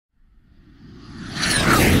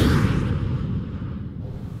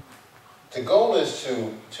goal is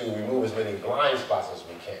to remove as many blind spots as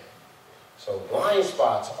we can. So blind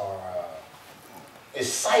spots are,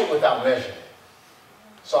 is sight without measurement.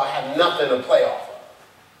 So I have nothing to play off of.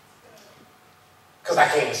 Because I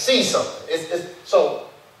can't see something. So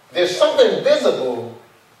there's something visible,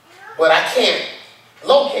 but I can't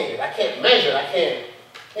locate it. I can't measure it. I can't,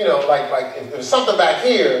 like if there's something back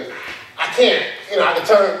here, I can't, I can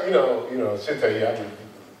turn, she'll tell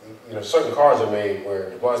you, certain cars are made where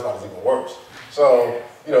the blind spot is even worse. So,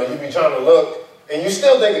 you be trying to look, and you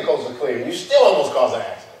still think the coast is clear, and you still almost cause an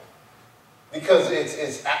accident.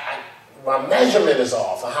 Because my measurement is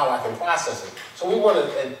off on how I can process it. So we want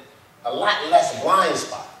a lot less blind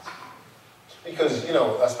spots. Because,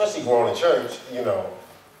 especially growing in church,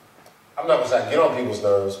 I'm not going to say I get on people's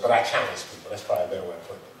nerves, but I challenge people. That's probably a better way of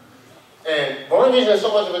putting it. And the only reason it's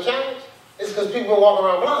so much of a challenge is because people walk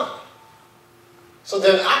around blind. So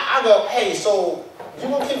then I go, hey, so you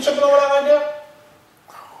going to keep tripping over that right there?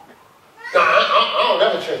 No, I don't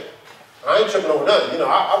never trip. I ain't tripping over nothing.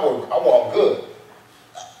 I walk good.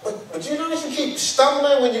 But you notice you keep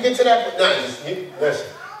stumbling when you get to that? No, listen,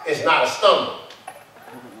 it's not a stumble.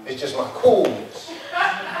 It's just my coolness.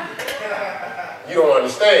 You don't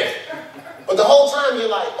understand. But the whole time you're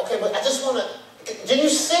like, okay, but I just want to, do you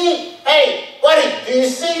see, hey, buddy, do you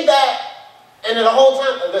see that? And then the whole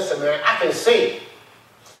time, listen, man, I can see.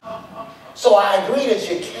 So I agree that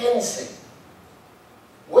you can see.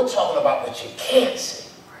 We're talking about what you can't see.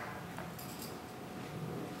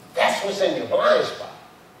 That's what's in your blind spot.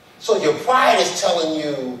 So your pride is telling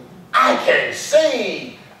you, I can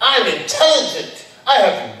see, I'm intelligent, I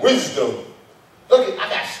have wisdom. Look, I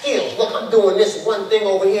got skills. Look, I'm doing this one thing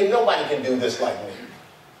over here. Nobody can do this like me.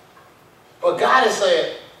 But God is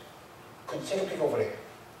saying, could you take a peek over there?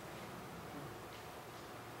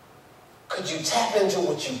 Could you tap into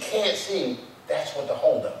what you can't see? That's what the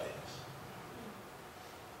holdup is.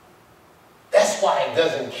 That's why it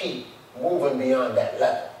doesn't keep moving beyond that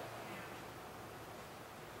level.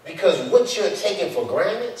 Because what you're taking for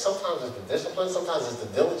granted, sometimes it's the discipline, sometimes it's the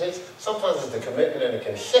diligence, sometimes it's the commitment and the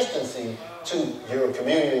consistency to your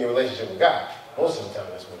communion and your relationship with God. Most of the time,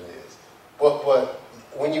 that's what it is. But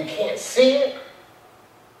when you can't see it,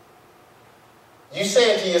 you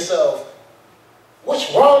saying to yourself,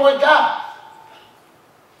 what's wrong with God?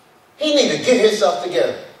 He need to get himself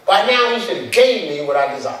together. By now, he should have gave me what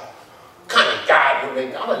I desire. What kind of God would make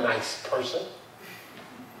me? I'm a nice person.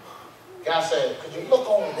 God said, could you look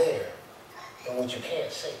over there at what you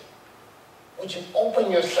can't see? Would you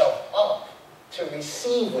open yourself up to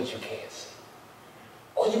receive what you can't see?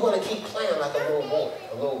 Or are you going to keep playing like a little boy,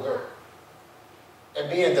 a little girl, and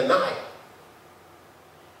be in denial?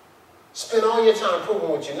 Spend all your time proving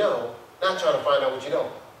what you know, not trying to find out what you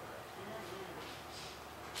don't.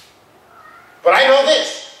 But I know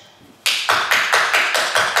this.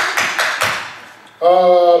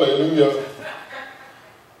 Hallelujah.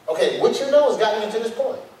 Okay, what you know has gotten you to this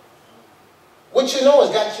point. What you know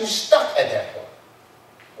has got you stuck at that point.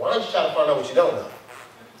 Why don't you try to find out what you don't know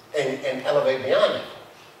and elevate beyond it?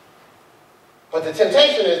 But the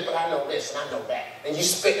temptation is, but I know this and I know that. And you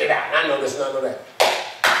spit it out, and I know this and I know that.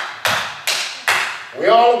 We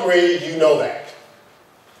all agree you know that.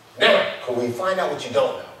 Now, can we find out what you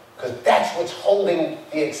don't know? Because that's what's holding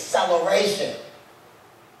the acceleration.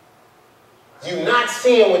 You're not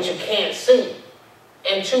seeing what you can't see.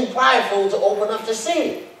 And too prideful to open up to see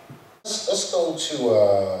it. Let's go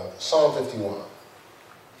to Psalm 51.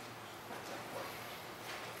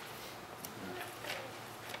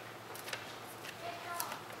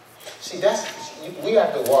 See, we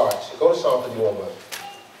have to watch. Go to Psalm 51, but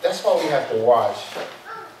that's why we have to watch.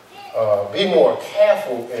 Be more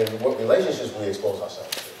careful in what relationships we expose ourselves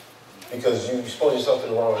to. Because you expose yourself to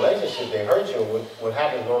the wrong relationship, they hurt you. What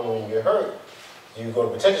happens normally when you get hurt, you go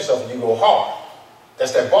to protect yourself and you go hard.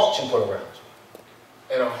 That's that vault you put around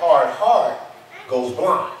you. And a hard heart goes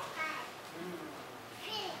blind.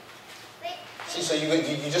 See, so you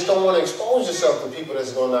just don't want to expose yourself to people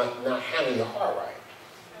that's going to not handle your heart right.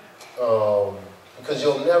 Because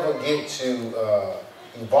you'll never get to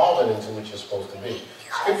evolving into what you're supposed to be.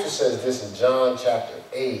 Scripture says this in John chapter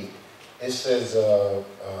 8. It says,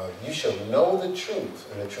 you shall know the truth,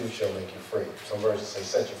 and the truth shall make you free. Some verses say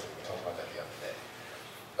set you free. We talked about that the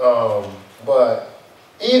other day. But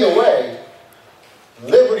either way,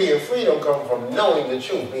 liberty and freedom come from knowing the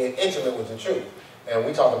truth, being intimate with the truth. And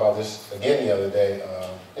we talked about this again the other day,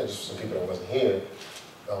 just for some people that wasn't here.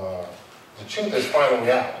 The truth is final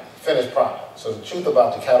reality, finished product. So the truth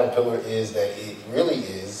about the caterpillar is that it really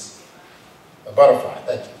is a butterfly.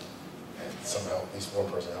 Thank you. And somehow, at least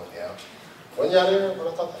one person helped me out. Wasn't y'all there when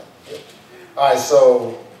I thought that? Yeah. All right,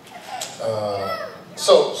 so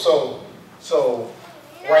So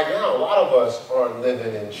right now, a lot of us aren't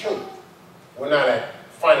living in truth. We're not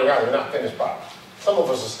finding out we're not finished products. Some of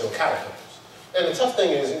us are still caterpillars. And the tough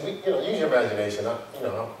thing is, use your imagination.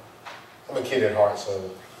 I'm a kid at heart,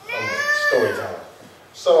 so I'm a storyteller.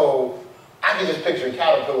 So I can just picture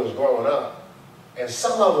caterpillars growing up, and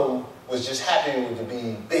some of them was just happy to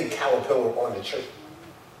be big caterpillar on the tree.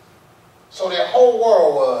 So their whole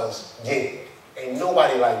world was, yeah, ain't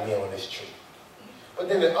nobody like me on this tree. But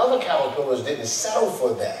then the other caterpillars didn't settle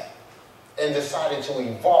for that and decided to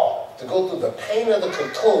evolve, to go through the pain of the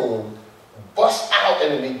cocoon, bust out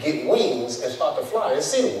and then get wings and start to fly and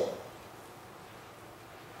see the world.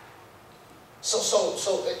 So some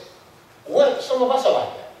of us are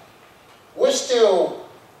like that. We're still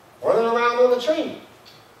running around on the tree.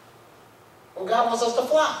 Well, God wants us to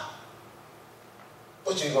fly.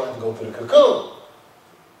 But you're going to have to go through the cocoon.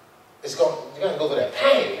 You're going to go through that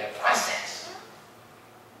pain, that process.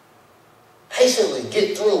 Patiently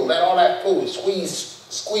get through, let all that fluid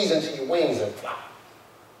squeeze into your wings and fly.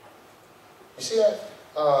 You see that?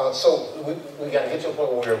 So we got to get to a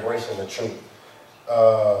point where we're embracing the truth.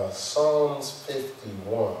 Psalms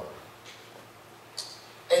 51.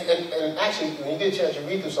 And actually, when you get a chance to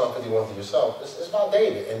read through Psalm 51 for yourself, it's about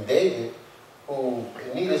David. And David, who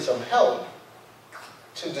needed some help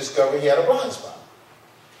to discover he had a blind spot.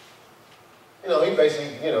 He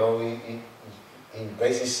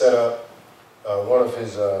basically set up one of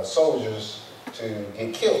his soldiers to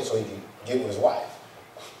get killed so he could get with his wife.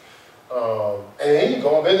 And he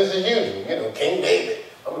going business as usual. King David.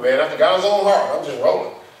 I'm a man after God's own heart. I'm just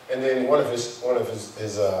rolling. And then one of his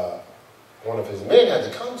men had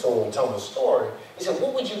to come to him and tell him a story. He said,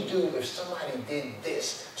 "What would you do if somebody did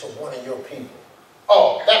this to one of your people?"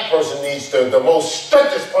 "Oh, that person needs the most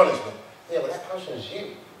strictest punishment." "Yeah, but that person is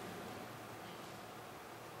you."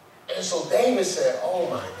 And so David said, "Oh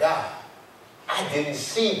my God, I didn't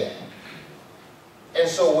see that." And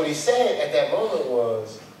so what he said at that moment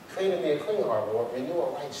was, "Create in me a clean heart, Lord, renew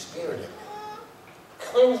a right spirit in me.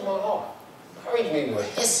 Cleanse my heart. Purge me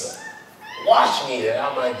with hyssop. Wash me that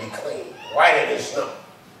I might be clean, whiter than snow."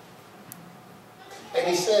 And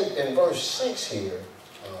he said in verse 6 here,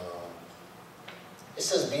 it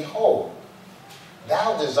says, "Behold,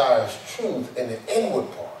 thou desirest truth in the inward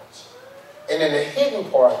parts, and in the hidden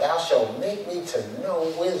part thou shalt make me to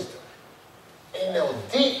know wisdom." In the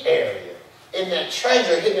deep area, in that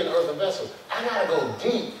treasure hidden in earthen vessels, I gotta go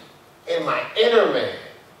deep in my inner man.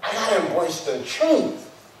 I gotta embrace the truth.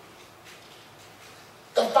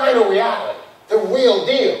 The final reality, the real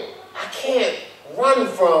deal. I can't run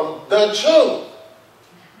from the truth.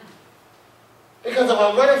 Because if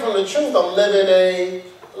I'm running from the truth, I'm living a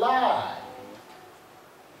lie.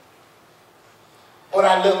 But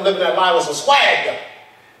I'm living that lie with some swag though.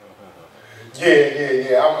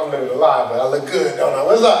 Yeah. I'm living a lie, but I look good, don't I?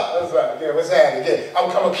 What's up? Yeah, what's happening? Yeah. I'm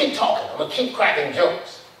going to keep talking. I'm going to keep cracking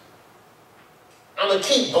jokes. I'm going to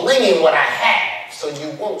keep blinging what I have so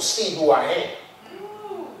you won't see who I am.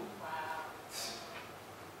 Ooh,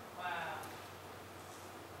 wow.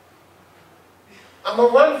 I'm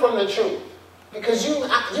going to run from the truth because you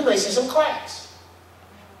may see some cracks.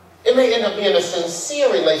 It may end up being a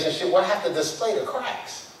sincere relationship where I have to display the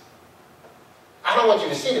cracks. I don't want you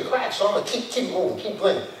to see the cracks, so I'm going to keep moving, keep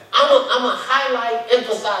blinging. I'm going to highlight,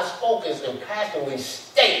 emphasize, focus, and passionately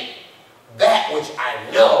state that which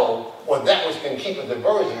I know or that which can keep a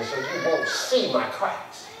diversion so you won't see my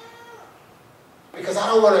cracks. Because I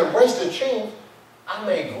don't want to embrace the truth. I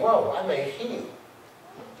may grow. I may heal.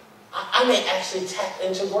 I may actually tap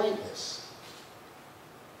into greatness.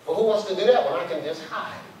 But who wants to do that when I can just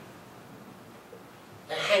hide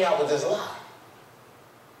and hang out with this lie?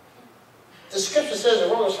 The scripture says in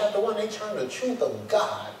Romans chapter 1, they turn the truth of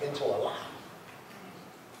God into a lie.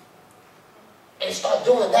 And start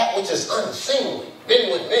doing that which is unseemly.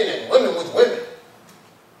 Men with men and women with women.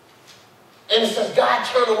 And it says God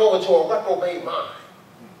turned them over to a reprobate mind.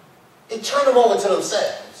 He turned them over to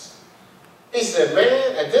themselves. He said,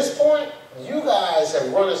 man, at this point, you guys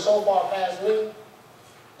have run it so far past me,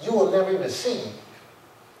 you will never even see me.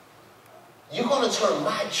 You're going to turn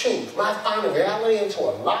my truth, my final reality into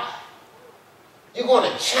a lie. You're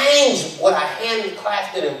going to change what I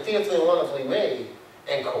handcrafted and fearfully and wonderfully made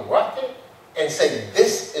and corrupt it and say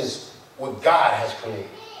this is what God has created.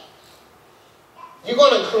 You're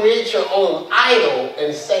going to create your own idol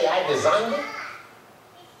and say I designed it?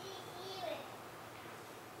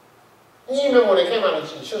 You remember when they came out of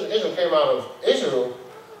the children of Israel came out of Israel,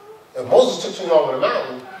 and Moses took too long on the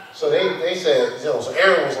mountain, so they said, so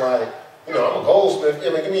Aaron was like, I'm a goldsmith,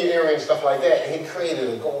 give me an earring and stuff like that, and he created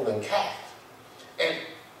a golden calf. And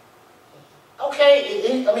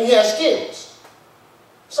Okay, I mean, he has skills.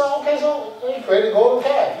 So, okay, so he created a golden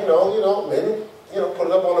calf, maybe, put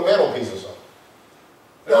it up on the mantelpiece or something.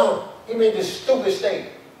 No, he made this stupid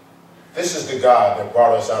statement. This is the God that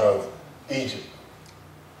brought us out of Egypt.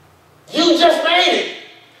 You just made it.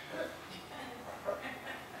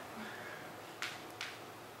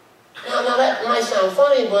 Now that might sound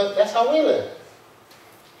funny, but that's how we live.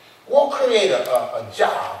 We'll create a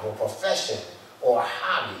job or profession or a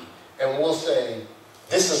hobby, and we'll say,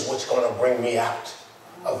 this is what's going to bring me out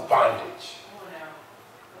of bondage.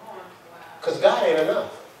 Because God ain't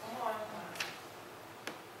enough.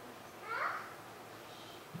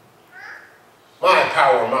 My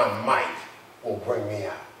power, my might will bring me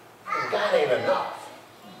out. Because God ain't enough.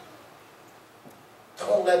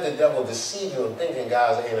 Don't let the devil deceive you in thinking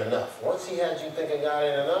God ain't enough. Once he has you thinking God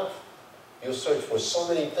ain't enough, you'll search for so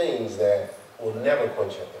many things that will never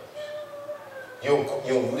quench your thirst.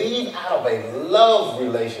 You'll leave out of a love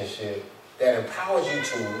relationship that empowers you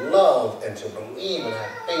to love and to believe and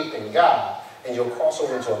have faith in God, and you'll cross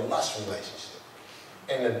over into a lust relationship.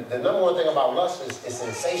 And the number one thing about lust is it's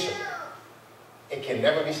insatiable. It can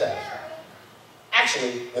never be satisfied.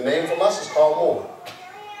 Actually, the name for lust is called more.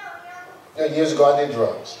 Years ago, I did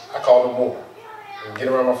drugs. I called them more. And get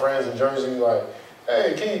around my friends in Jersey, like,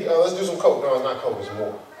 hey, Keith, let's do some coke. No, it's not coke, it's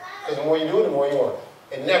more. Because the more you do it, the more you want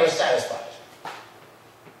it. It never satisfies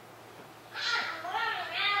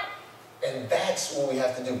you. And that's what we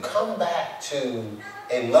have to do. Come back to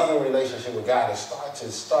a loving relationship with God and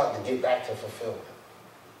start to get back to fulfillment.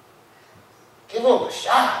 Give him a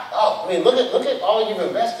shot. Oh, I mean, look at all you've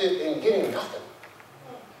invested in getting nothing.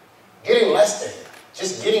 Getting less than.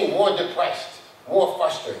 Just getting more depressed, more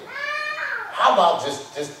frustrated. How about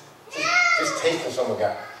just tasting some of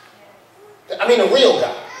God? I mean, a real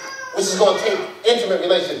God, which is going to take intimate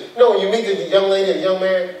relationship. When you meet the young lady or young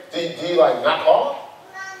man, do you like not call?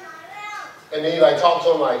 And then you like talk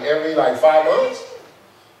to them like every 5 months?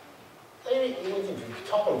 Maybe you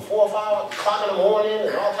talk to them 4 or 5 o'clock in the morning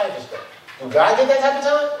and all types of stuff. Do God get that type of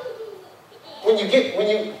time? When you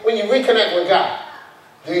reconnect with God,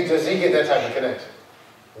 does he get that type of connection?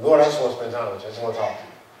 Lord, I just want to spend time with you. I just want to talk to you.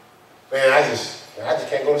 Man, I just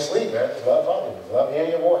can't go to sleep, man. I just love talking to you. I just love hearing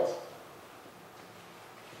your voice.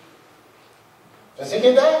 Does he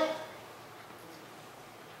get that?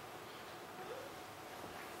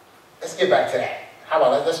 Let's get back to that. How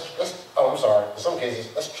about I'm sorry. In some cases,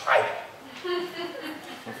 let's try that.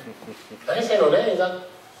 I ain't saying no names.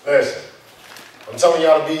 Listen, I'm telling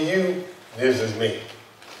y'all to be you. This is me.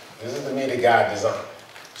 This is the me that God designed.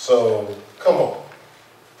 So, come on.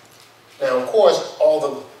 Now, of course, all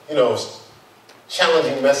the,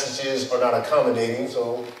 challenging messages are not accommodating,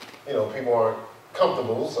 so, people aren't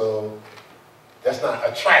comfortable, so that's not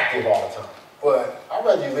attractive all the time. But I'd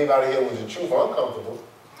rather you leave out of here with the truth uncomfortable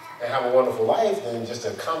and have a wonderful life than just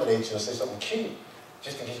to accommodate you and say something cute,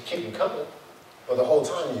 just to keep you coming. But the whole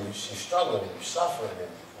time you're struggling and you're suffering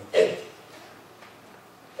and you're empty.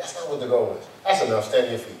 That's not what the goal is. That's enough. Stand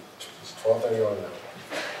on your feet. It's 12:30 on now.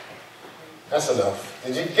 That's enough.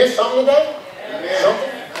 Did you get something today? Yeah.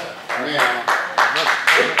 Something? Yeah.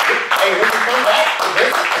 Hey, when you come back,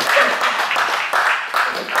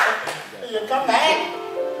 you come back.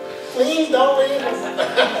 Please don't leave us.